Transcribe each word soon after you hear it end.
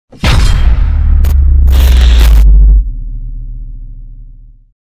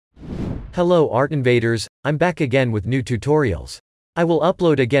Hello Artinvaders, I'm back again with new tutorials. I will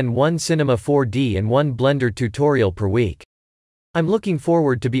upload again one Cinema 4D and one Blender tutorial per week. I'm looking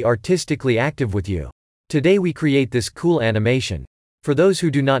forward to be artistically active with you. Today we create this cool animation. For those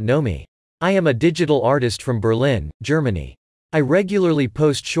who do not know me, I am a digital artist from Berlin, Germany. I regularly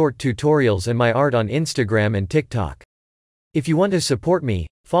post short tutorials and my art on Instagram and TikTok. If you want to support me,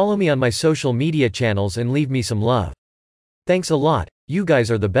 follow me on my social media channels and leave me some love. Thanks a lot, you guys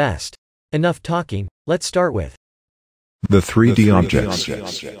are the best. Enough talking, let's start with the 3D objects.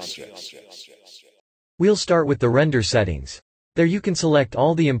 We'll start with the render settings. There you can select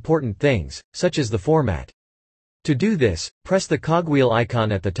all the important things, such as the format. To do this, press the cogwheel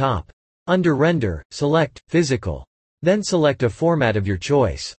icon at the top. Under Render, select Physical. Then select a format of your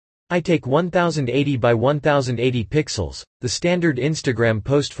choice. I take 1080 by 1080 pixels, the standard Instagram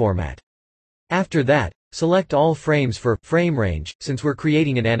post format. After that, select all frames for frame range, since we're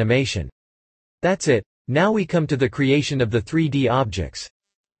creating an animation. That's it. Now we come to the creation of the 3D objects.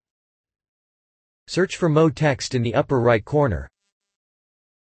 Search for Mo text in the upper right corner.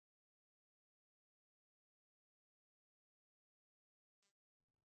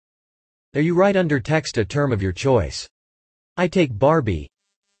 There you write under text a term of your choice. I take Barbie.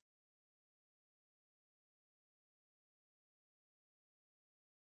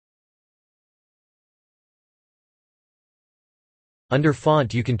 Under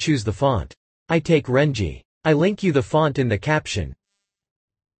font you can choose the font. I take Renji. I link you the font in the caption.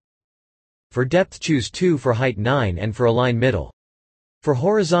 For depth choose 2, for height 9, and for align middle. For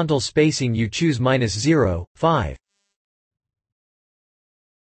horizontal spacing you choose -0.5.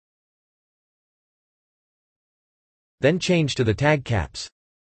 Then change to the tag caps.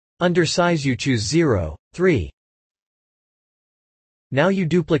 Under size you choose 0.3. Now you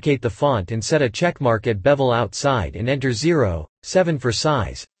duplicate the font and set a checkmark at bevel outside and enter 0.7 for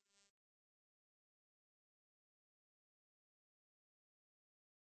size.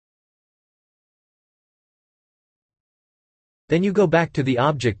 Then you go back to the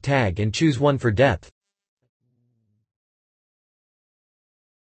object tag and choose 1 for depth.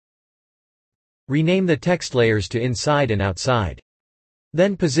 Rename the text layers to inside and outside.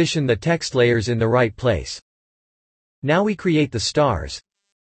 Then position the text layers in the right place. Now we create the stars.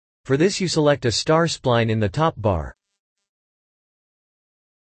 For this you select a star spline in the top bar.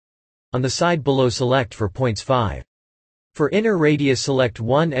 On the side below select for points 5. For inner radius select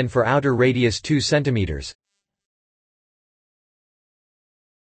 1 and for outer radius 2 cm.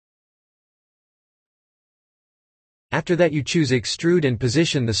 After that you choose extrude and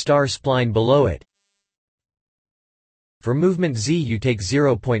position the star spline below it. For movement Z you take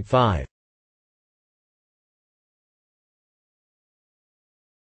 0.5.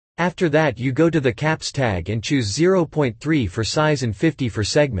 After that you go to the caps tag and choose 0.3 for size and 50 for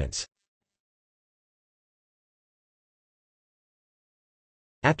segments.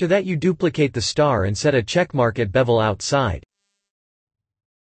 After that you duplicate the star and set a checkmark at bevel outside.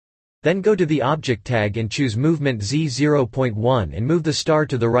 Then go to the object tag and choose movement Z 0.1 and move the star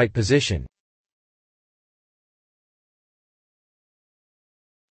to the right position.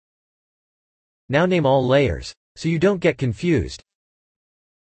 Now name all layers, so you don't get confused.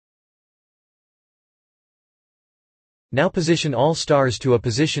 Now position all stars to a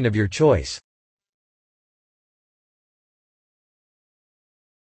position of your choice.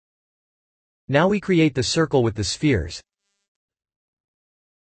 Now we create the circle with the spheres.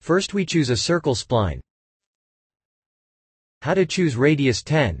 First we choose a circle spline. How to choose radius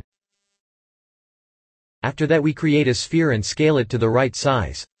 10. After that we create a sphere and scale it to the right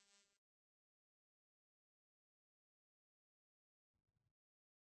size.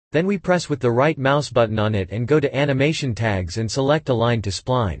 Then we press with the right mouse button on it and go to animation tags and select align to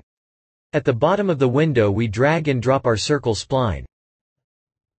spline. At the bottom of the window we drag and drop our circle spline.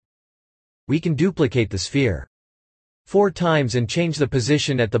 We can duplicate the sphere 4 times and change the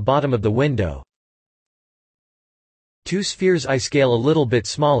position at the bottom of the window. 2 spheres I scale a little bit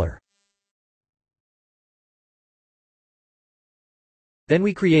smaller. Then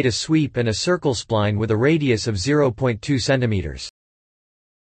we create a sweep and a circle spline with a radius of 0.2 cm.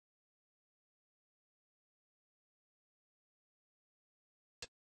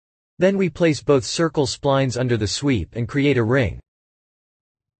 Then we place both circle splines under the sweep and create a ring.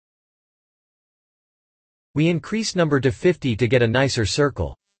 We increase number to 50 to get a nicer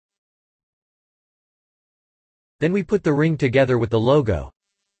circle. Then we put the ring together with the logo.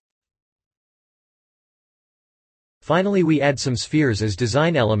 Finally we add some spheres as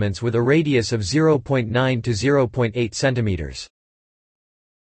design elements with a radius of 0.9 to 0.8 cm.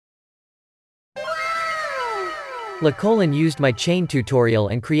 Lacolin used my chain tutorial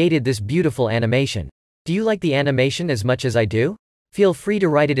and created this beautiful animation. Do you like the animation as much as I do? Feel free to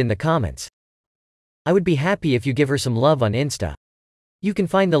write it in the comments. I would be happy if you give her some love on Insta. You can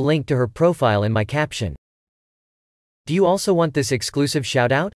find the link to her profile in my caption. Do you also want this exclusive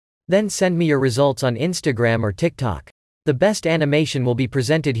shoutout? Then send me your results on Instagram or TikTok. The best animation will be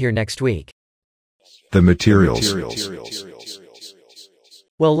presented here next week. The materials.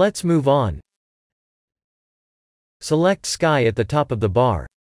 Well, let's move on. Select sky at the top of the bar.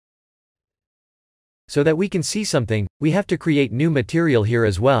 So that we can see something, we have to create new material here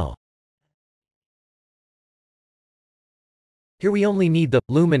as well. Here we only need the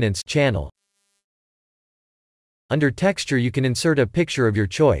luminance channel. Under texture you can insert a picture of your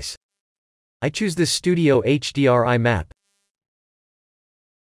choice. I choose this Studio HDRI map.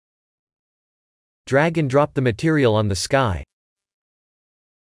 Drag and drop the material on the sky.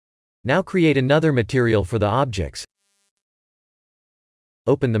 Now create another material for the objects.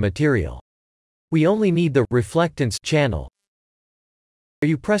 Open the material. We only need the reflectance channel.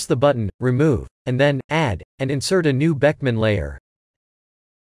 You press the button, remove, and then add, and insert a new Beckman layer.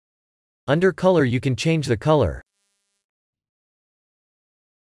 Under color you can change the color.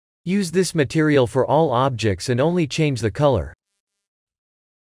 Use this material for all objects and only change the color.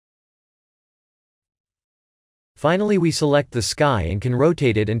 Finally we select the sky and can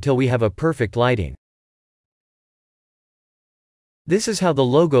rotate it until we have a perfect lighting. This is how the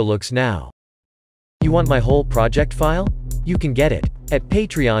logo looks now. You want my whole project file? You can get it. At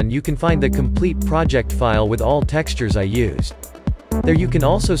Patreon you can find the complete project file with all textures I used. There you can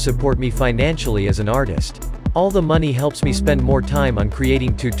also support me financially as an artist. All the money helps me spend more time on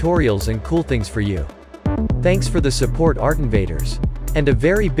creating tutorials and cool things for you. Thanks for the support, Artinvaders. And a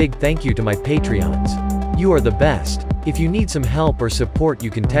very big thank you to my Patreons. You are the best. If you need some help or support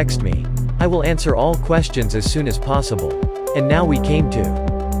you can text me. I will answer all questions as soon as possible. And now we came to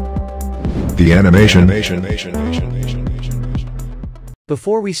The animation.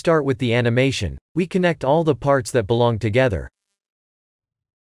 Before we start with the animation, we connect all the parts that belong together.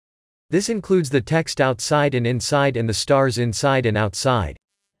 This includes the text outside and inside and the stars inside and outside.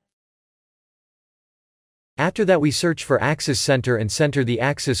 After that we search for axis center and center the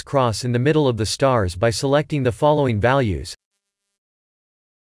axis cross in the middle of the stars by selecting the following values.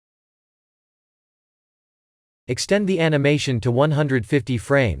 Extend the animation to 150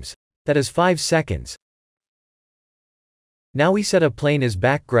 frames. That is 5 seconds. Now we set a plane as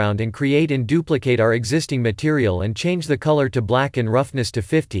background and create and duplicate our existing material and change the color to black and roughness to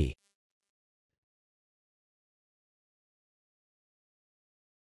 50.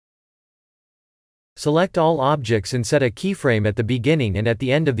 Select all objects and set a keyframe at the beginning and at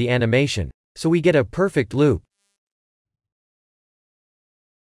the end of the animation, so we get a perfect loop.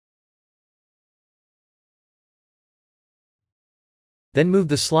 Then move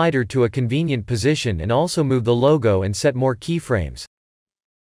the slider to a convenient position and also move the logo and set more keyframes.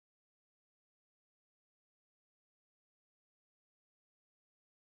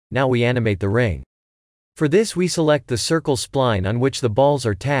 Now we animate the ring. For this we select the circle spline on which the balls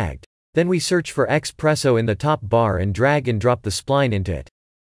are tagged. Then we search for Espresso in the top bar and drag and drop the spline into it.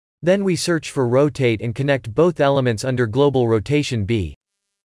 Then we search for rotate and connect both elements under global rotation B.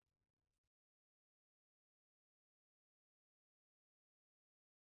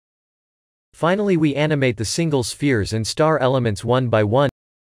 Finally we animate the single spheres and star elements one by one.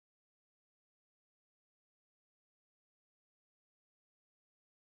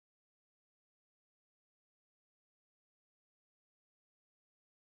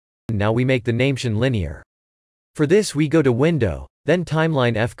 Now we make the animation linear. For this we go to Window, then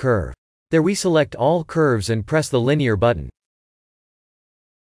Timeline F Curve. There we select all curves and press the linear button.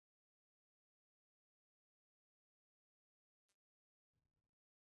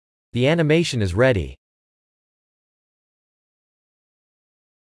 The animation is ready.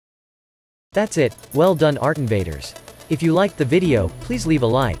 That's it. Well done, Artinvaders. If you liked the video, please leave a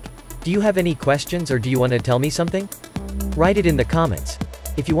like. Do you have any questions or do you want to tell me something? Write it in the comments.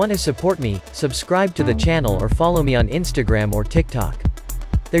 If you want to support me, subscribe to the channel or follow me on Instagram or TikTok.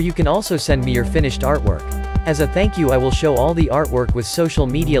 There you can also send me your finished artwork. As a thank you I will show all the artwork with social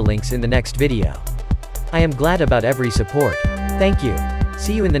media links in the next video. I am glad about every support. Thank you.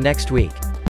 See you in the next week.